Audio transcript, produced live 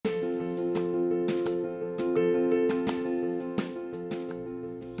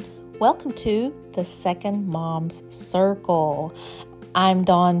Welcome to the Second Mom's Circle. I'm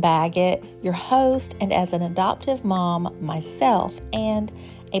Dawn Baggett, your host, and as an adoptive mom myself and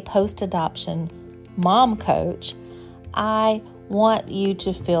a post-adoption mom coach, I want you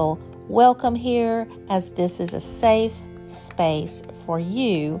to feel welcome here, as this is a safe space for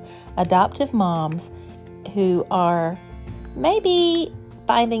you, adoptive moms who are maybe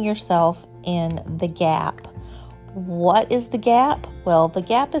finding yourself in the gap. What is the gap? Well, the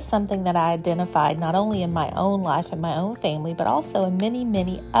gap is something that I identified not only in my own life and my own family, but also in many,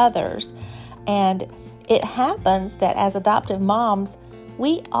 many others. And it happens that as adoptive moms,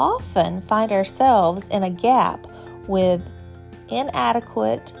 we often find ourselves in a gap with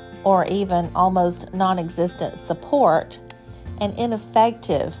inadequate or even almost non-existent support and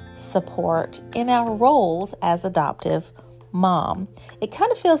ineffective support in our roles as adoptive mom. It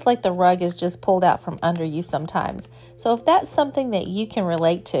kind of feels like the rug is just pulled out from under you sometimes. So if that's something that you can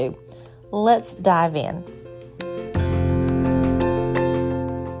relate to, let's dive in.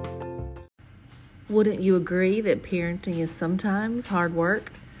 Wouldn't you agree that parenting is sometimes hard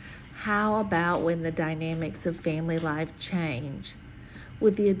work? How about when the dynamics of family life change?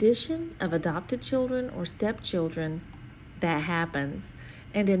 With the addition of adopted children or stepchildren, that happens.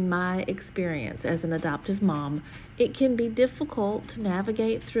 And in my experience as an adoptive mom, it can be difficult to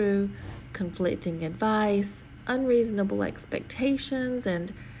navigate through conflicting advice, unreasonable expectations,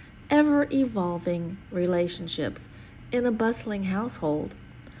 and ever-evolving relationships in a bustling household.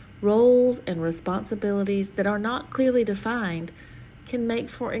 Roles and responsibilities that are not clearly defined can make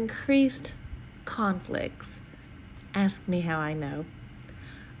for increased conflicts. Ask me how I know.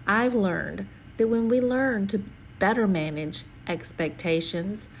 I've learned that when we learn to better manage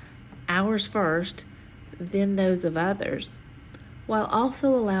expectations, ours first, then those of others, while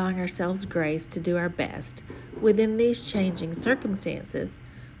also allowing ourselves grace to do our best within these changing circumstances,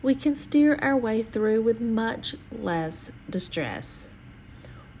 we can steer our way through with much less distress.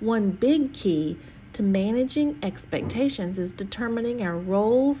 One big key to managing expectations is determining our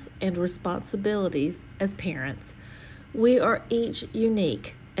roles and responsibilities as parents. We are each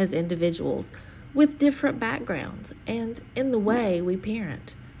unique as individuals, with different backgrounds and in the way we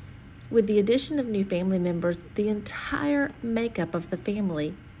parent. With the addition of new family members, the entire makeup of the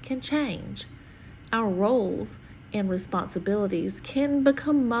family can change. Our roles and responsibilities can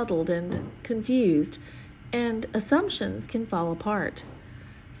become muddled and confused, and assumptions can fall apart.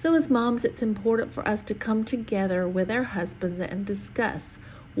 So as moms, it's important for us to come together with our husbands and discuss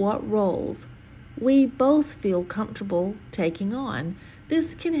what roles we both feel comfortable taking on.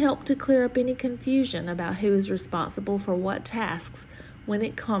 This can help to clear up any confusion about who is responsible for what tasks when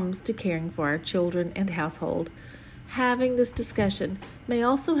it comes to caring for our children and household. Having this discussion may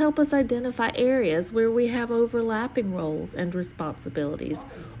also help us identify areas where we have overlapping roles and responsibilities,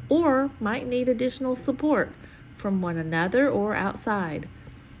 or might need additional support from one another or outside.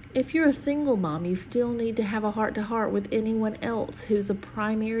 If you're a single mom, you still need to have a heart-to-heart with anyone else who's a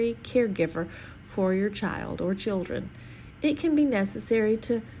primary caregiver for your child or children. It can be necessary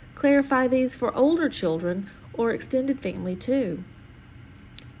to clarify these for older children or extended family too.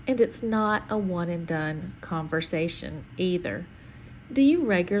 And it's not a one-and-done conversation either. Do you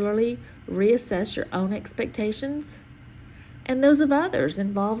regularly reassess your own expectations and those of others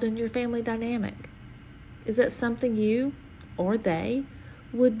involved in your family dynamic? Is that something you or they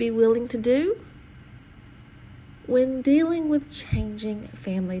would be willing to do? When dealing with changing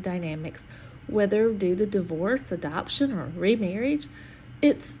family dynamics, whether due to divorce, adoption, or remarriage,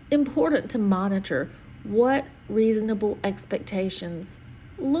 it's important to monitor what reasonable expectations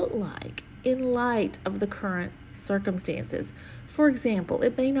look like in light of the current circumstances. For example,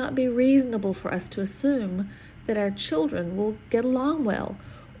 it may not be reasonable for us to assume that our children will get along well,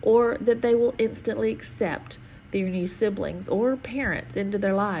 or that they will instantly accept their new siblings or parents into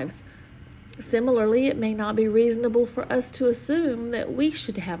their lives. Similarly, it may not be reasonable for us to assume that we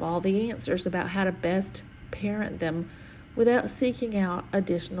should have all the answers about how to best parent them without seeking out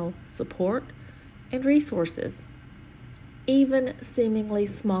additional support and resources. Even seemingly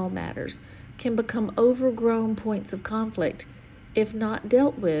small matters can become overgrown points of conflict if not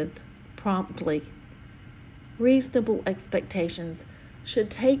dealt with promptly. Reasonable expectations should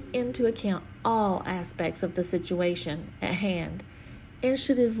take into account all aspects of the situation at hand and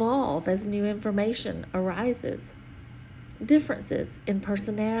should evolve as new information arises. Differences in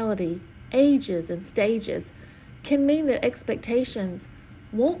personality, ages, and stages can mean that expectations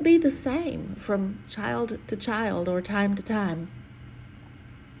won't be the same from child to child or time to time.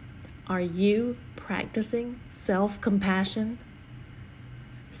 Are you practicing self-compassion?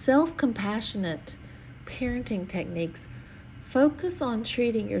 Self-compassionate parenting techniques Focus on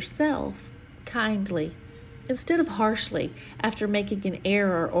treating yourself kindly instead of harshly after making an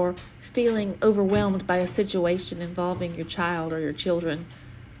error or feeling overwhelmed by a situation involving your child or your children.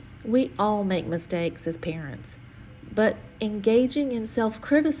 We all make mistakes as parents, but engaging in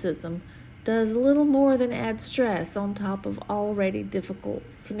self-criticism does little more than add stress on top of already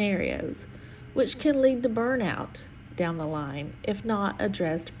difficult scenarios, which can lead to burnout down the line if not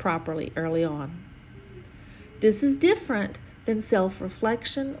addressed properly early on. This is different than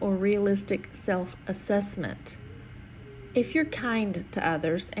self-reflection or realistic self-assessment. If you're kind to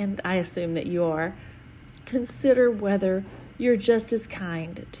others, and I assume that you are, consider whether you're just as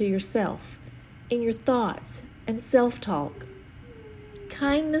kind to yourself in your thoughts and self-talk.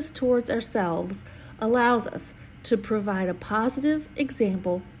 Kindness towards ourselves allows us to provide a positive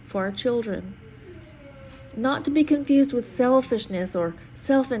example for our children. Not to be confused with selfishness or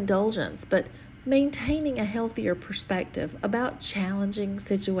self-indulgence, but maintaining a healthier perspective about challenging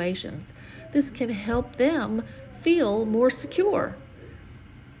situations. This can help them feel more secure.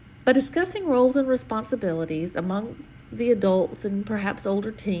 By discussing roles and responsibilities among the adults and perhaps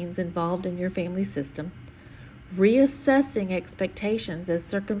older teens involved in your family system, reassessing expectations as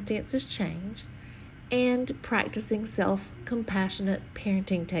circumstances change, and practicing self-compassionate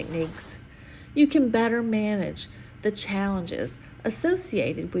parenting techniques, you can better manage the challenges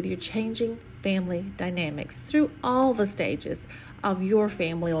associated with your changing family dynamics through all the stages of your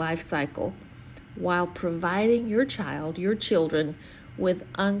family life cycle, while providing your children, with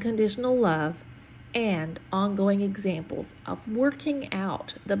unconditional love and ongoing examples of working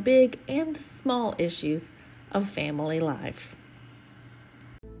out the big and small issues of family life.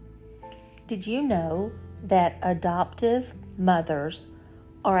 Did you know that adoptive mothers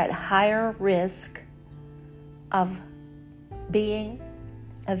are at higher risk of being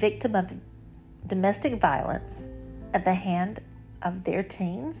a victim of domestic violence at the hand of their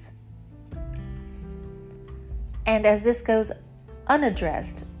teens? And as this goes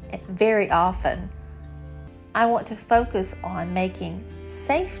unaddressed very often, I want to focus on making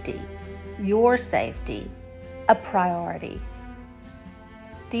safety, your safety, a priority.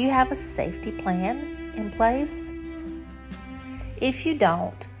 Do you have a safety plan in place? If you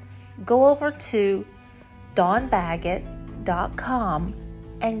don't, go over to dawnbaggett.com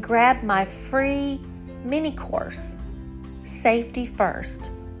and grab my free mini course, Safety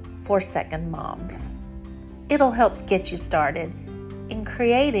First for Second Moms. It'll help get you started in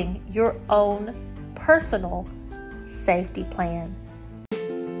creating your own personal safety plan.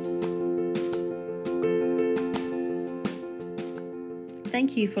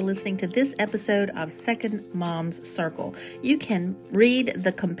 Thank you for listening to this episode of Second Mom's Circle. You can read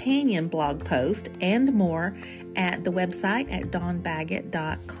the companion blog post and more at the website at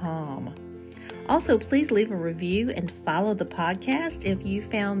dawnbaggett.com. Also, please leave a review and follow the podcast if you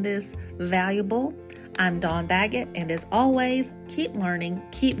found this valuable. I'm Dawn Baggett, and as always, keep learning,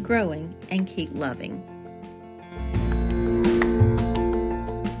 keep growing, and keep loving.